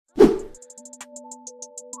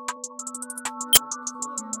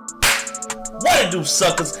What it do,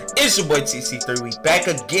 suckers? It's your boy TC3. We back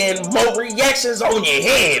again. More reactions on your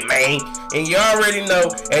head, man. And you already know,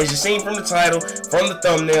 as you seen from the title, from the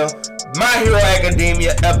thumbnail, My Hero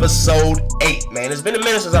Academia episode 8, man. It's been a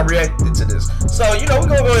minute since I reacted to this. So, you know, we're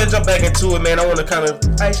gonna go ahead and jump back into it, man. I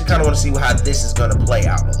actually kind of want to see how this is gonna play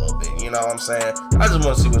out a little bit. You know what I'm saying? I just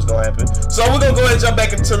want to see what's gonna happen. So we're gonna go ahead and jump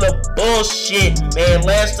back into the bullshit, man.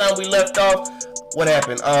 Last time we left off, what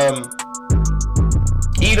happened?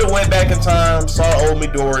 Ida went back in time, saw old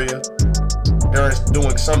Midoriya. They're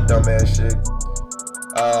doing some dumbass shit.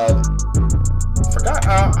 Forgot.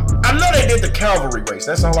 I know they did the cavalry race.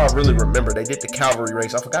 That's all I really remember. They did the cavalry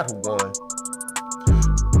race. I forgot who won.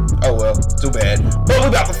 Oh well, too bad. But we're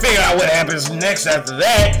about to figure out what happens next after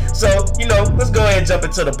that. So, you know, let's go ahead and jump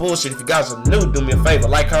into the bullshit. If you guys are new, do me a favor.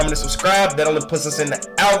 Like, comment, and subscribe. That only puts us in the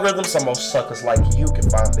algorithm. Some more suckers like you can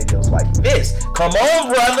find videos like this. Come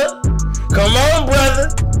on, brother. Come on, brother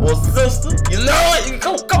or sister. You know it.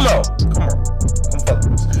 Come on. Come fuck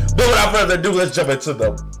with us. But without further ado, let's jump into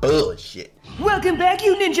the bullshit. Welcome back,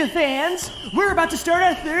 you ninja fans. We're about to start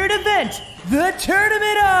our third event, the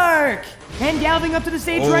tournament arc. And galloping up to the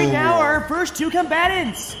stage right now are our first two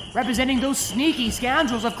combatants, representing those sneaky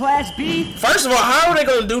scoundrels of Class B. First of all, how are they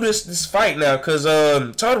gonna do this fight now? Cause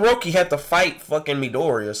Todoroki had to fight fucking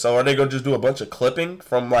Midoriya, so are they gonna just do a bunch of clipping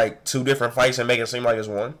from like 2 different fights and make it seem like it's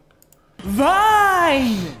one?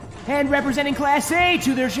 Vine! And representing Class A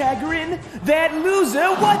to their chagrin, that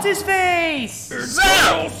loser what's-his-face!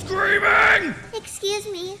 They're all screaming! Excuse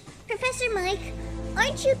me, Professor Mike,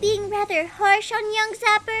 aren't you being rather harsh on young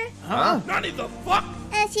Zapper? Huh? Nani the fuck?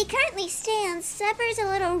 As he currently stands, Zapper's a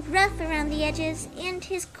little rough around the edges, and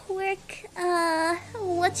his quirk,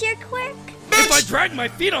 what's your quirk? If I drag my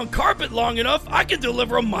feet on carpet long enough, I can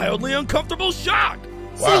deliver a mildly uncomfortable shock!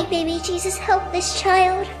 Wow. Sweet baby Jesus, help this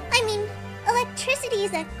child. I mean, electricity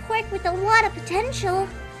is a quirk with a lot of potential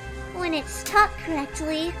when it's taught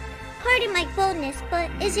correctly. Pardon my boldness,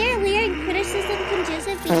 but is your leering criticism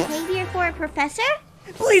conducive behavior for a professor?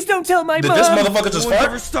 Please don't tell my mom! Did this motherfucker just fart?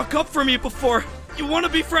 Never stuck up for me before. You want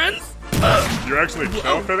to be friends? You actually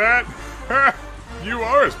fell for that? You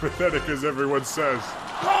are as pathetic as everyone says.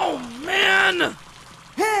 Oh, man!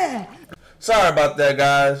 Sorry about that,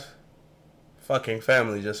 guys. Fucking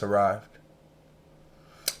family just arrived.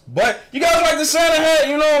 But you guys like the Santa hat,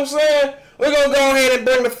 you know what I'm saying? We're gonna go ahead and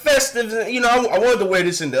bring the festives. You know, I wanted to wear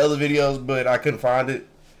this in the other videos, but I couldn't find it.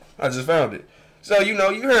 I just found it. So, you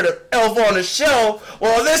know, you heard of Elf on the Shelf.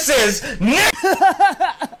 Well, this is...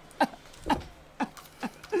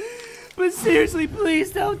 But seriously,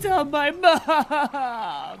 please don't tell my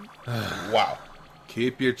mom! Wow.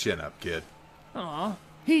 Keep your chin up, kid. Aw,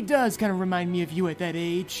 he does kind of remind me of you at that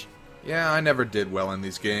age. Yeah, I never did well in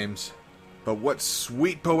these games. But what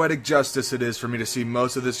sweet poetic justice it is for me to see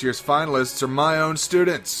most of this year's finalists are my own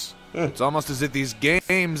students. It's almost as if these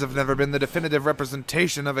games have never been the definitive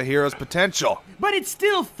representation of a hero's potential. But it's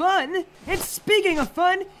still fun. And speaking of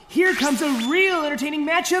fun, here comes a real entertaining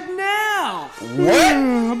matchup now. What?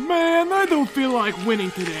 Man, I don't feel like winning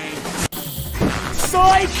today.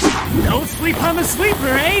 Psych! Don't sleep on the sleeper,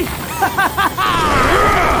 eh?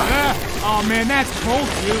 Oh man, that's cold,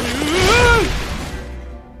 dude.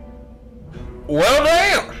 Well,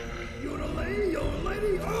 damn.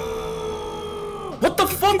 What the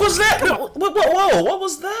fuck was that? Whoa, what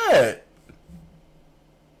was that?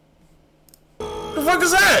 The fuck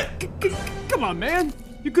is that? Come on, man.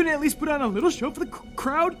 You couldn't at least put on a little show for the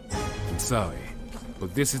crowd? I'm sorry,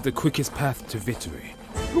 but this is the quickest path to victory.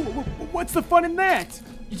 What's the fun in that?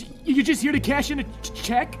 You're just here to cash in a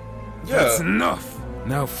check? Yeah. That's enough.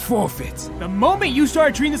 Now forfeit. The moment you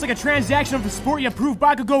start treating this like a transaction of the sport, you prove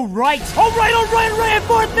Bakugo right. All right,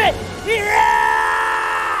 forfeit!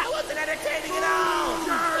 Yeah! It wasn't entertaining at all!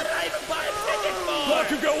 What did I even buy a ticket for?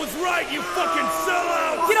 Bakugo was right, you fucking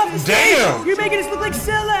sellout! Get off the stage! You're making us look like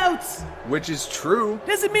sellouts! Which is true.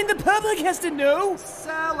 Doesn't mean the public has to know!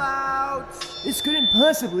 Sellouts! This couldn't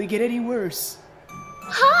possibly get any worse.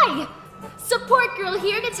 Hi! Support Girl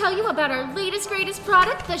here to tell you about our latest greatest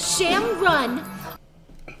product, the Sham Run.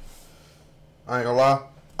 I ain't gonna lie,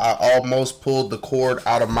 I almost pulled the cord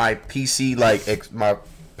out of my PC, like my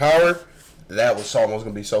power. That was almost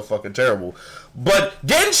gonna be so fucking terrible. But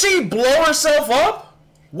didn't she blow herself up?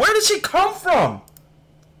 Where did she come from?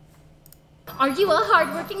 Are you a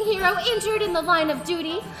hardworking hero injured in the line of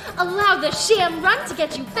duty? Allow the Sham Run to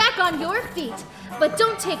get you back on your feet. But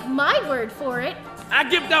don't take my word for it. I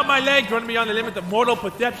gimped out my legs running beyond the limit of mortal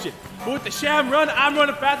perception. But with the Sham Run, I'm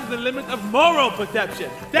running faster than the limit of moral perception.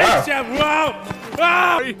 Thanks, Sham. Wow!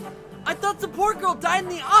 Wow! I thought Support Girl died in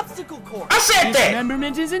the obstacle course. I said that!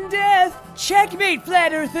 Dismemberment isn't death. Checkmate,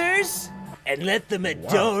 Flat Earthers. and let the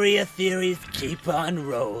Midoriya theories keep on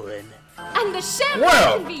rolling. And the Shamrock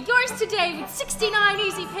can be yours today with 69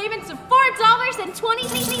 easy payments of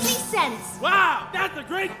 $4.20. Wow, that's a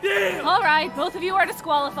great deal! All right, both of you are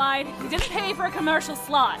disqualified. You didn't pay for a commercial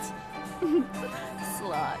slot.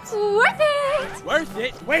 Worth it! Worth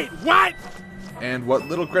it? Wait, what? And what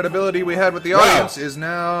little credibility we had with the audience is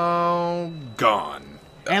now gone.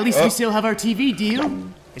 At least we still have our TV deal.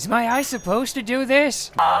 Is my eye supposed to do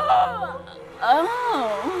this? Oh.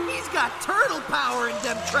 He's got turtle power in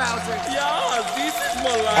them trousers. Yeah, this is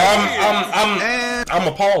more like I'm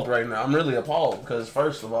appalled right now. I'm really appalled because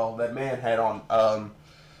first of all, that man had on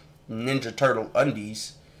Ninja Turtle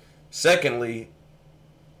undies. Secondly,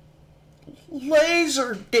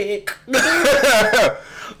 laser dick.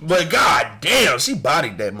 But god damn, she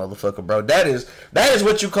bodied that motherfucker, bro. That is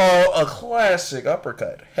what you call a classic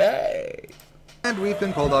uppercut. Hey. And we've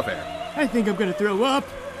been pulled off air. I think I'm gonna throw up.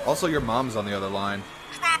 Also, your mom's on the other line.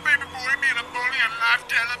 Is my baby boy being a bully on live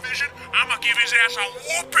television? I'ma give his ass a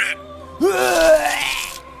whooping.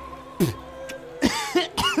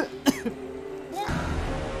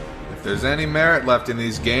 If there's any merit left in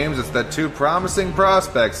these games, it's that two promising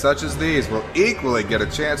prospects such as these will equally get a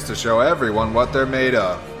chance to show everyone what they're made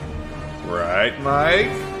of. Right, Mike?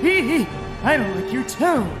 I don't like your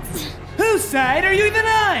tones. Whose side are you even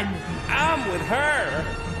on? I'm with her.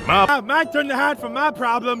 My turn to hide from my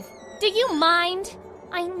problems. Do you mind?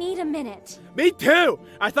 I need a minute. Me too!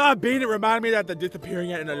 I thought being it reminded me that they're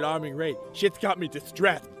disappearing at an alarming rate. Shit's got me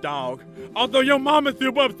distressed, dog. Also, your mom is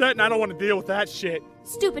super upset and I don't want to deal with that shit.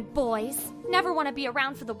 Stupid boys. Never want to be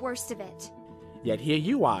around for the worst of it. Yet here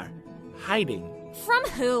you are, hiding. From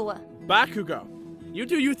who? Bakugo. You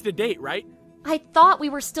two used to date, right? I thought we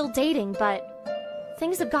were still dating, but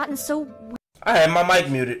things have gotten so weird. I had my mic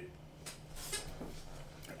muted.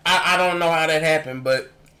 I don't know how that happened,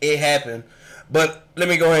 but it happened. But let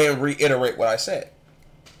me go ahead and reiterate what I said.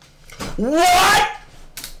 What?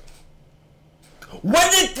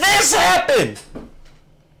 When did this happen?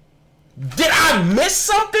 Did I miss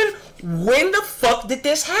something? When the fuck did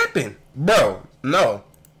this happen? Bro, no.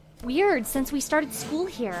 Weird since we started school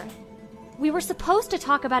here. We were supposed to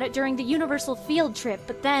talk about it during the Universal field trip,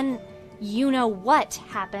 but then you know what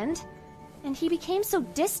happened. And he became so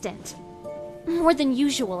distant. More than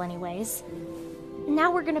usual, anyways.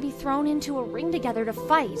 Now we're gonna be thrown into a ring together to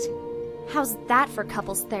fight. How's that for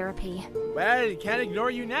couples therapy? Well, he can't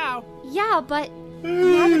ignore you now. Yeah, but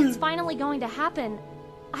now that it's finally going to happen,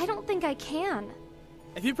 I don't think I can.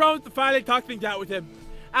 If you promise to finally talk things out with him,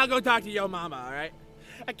 I'll go talk to your mama, alright?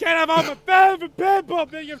 I can't have all my favorite people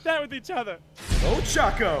being upset with each other.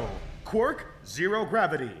 Ochako! Quirk, zero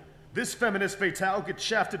gravity. This feminist fatale gets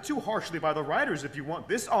shafted too harshly by the writers if you want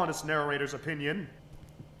this honest narrator's opinion.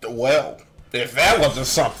 Well, if that wasn't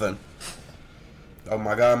something. Oh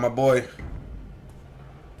my god, my boy.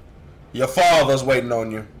 Your father's waiting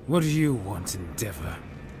on you. What do you want, Endeavor?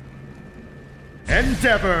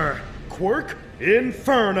 Endeavor! Quirk,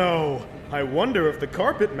 Inferno! I wonder if the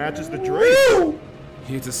carpet matches the drape. Woo!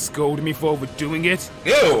 Here to scold me for overdoing it?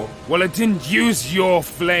 Ew! Well, I didn't use your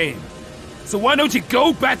flame. So why don't you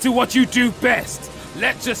go back to what you do best?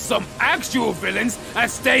 Lecture some actual villains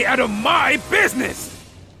and stay out of my business!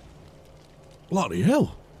 Bloody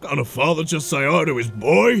hell. Can't a father just say hi to his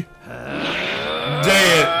boy?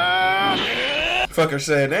 Damn. Fucker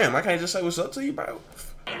said, damn, I can't just say what's up to you, bro.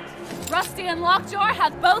 Rusty and Lockjaw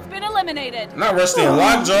have both been eliminated. Not Rusty and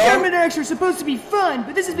Lockjaw. Tournament arcs are supposed to be fun,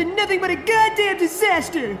 but this has been nothing but a goddamn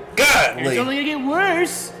disaster. Godly. It's only gonna get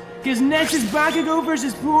worse. Because next is Bakugo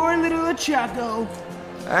versus poor little Ochako.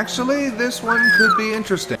 Actually, this one could be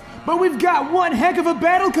interesting. But we've got one heck of a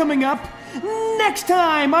battle coming up. Next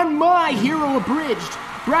time on My Hero Abridged.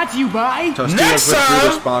 Brought to you by... Tostitos with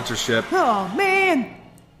Twitter sponsorship. Oh, man.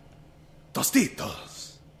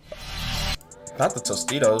 Tostitos. Not the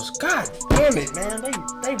Tostitos. God damn it, man.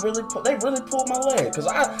 They really pulled my leg. Because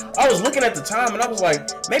I was looking at the time and I was like,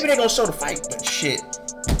 maybe they're going to show the fight. But shit.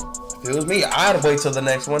 If it was me, I'd wait till the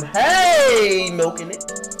next one. Hey, milking it.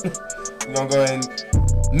 We're gonna go ahead and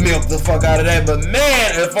milk the fuck out of that. But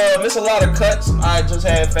man, if it's a lot of cuts, I just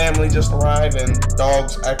had family just arrive and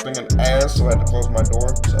dogs acting an ass, so I had to close my door.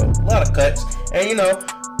 So a lot of cuts. And you know,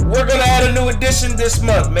 we're gonna add a new edition this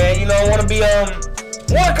month, man. You know, I wanna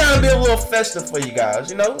kind of be a little festive for you guys.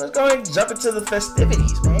 You know, let's go ahead and jump into the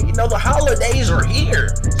festivities, man. You know, the holidays are here.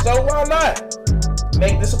 So why not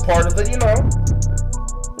make this a part of the, you know,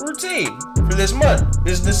 routine for this month,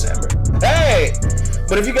 this December. Hey,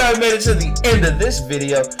 But if you guys made it to the end of this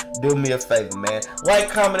video, do me a favor, man. Like,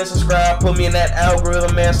 comment, and subscribe. Put me in that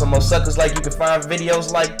algorithm, man, so more suckers like you can find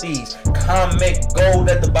videos like these. Comment gold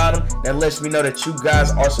at the bottom. That lets me know that you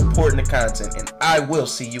guys are supporting the content. And I will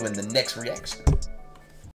see you in the next reaction.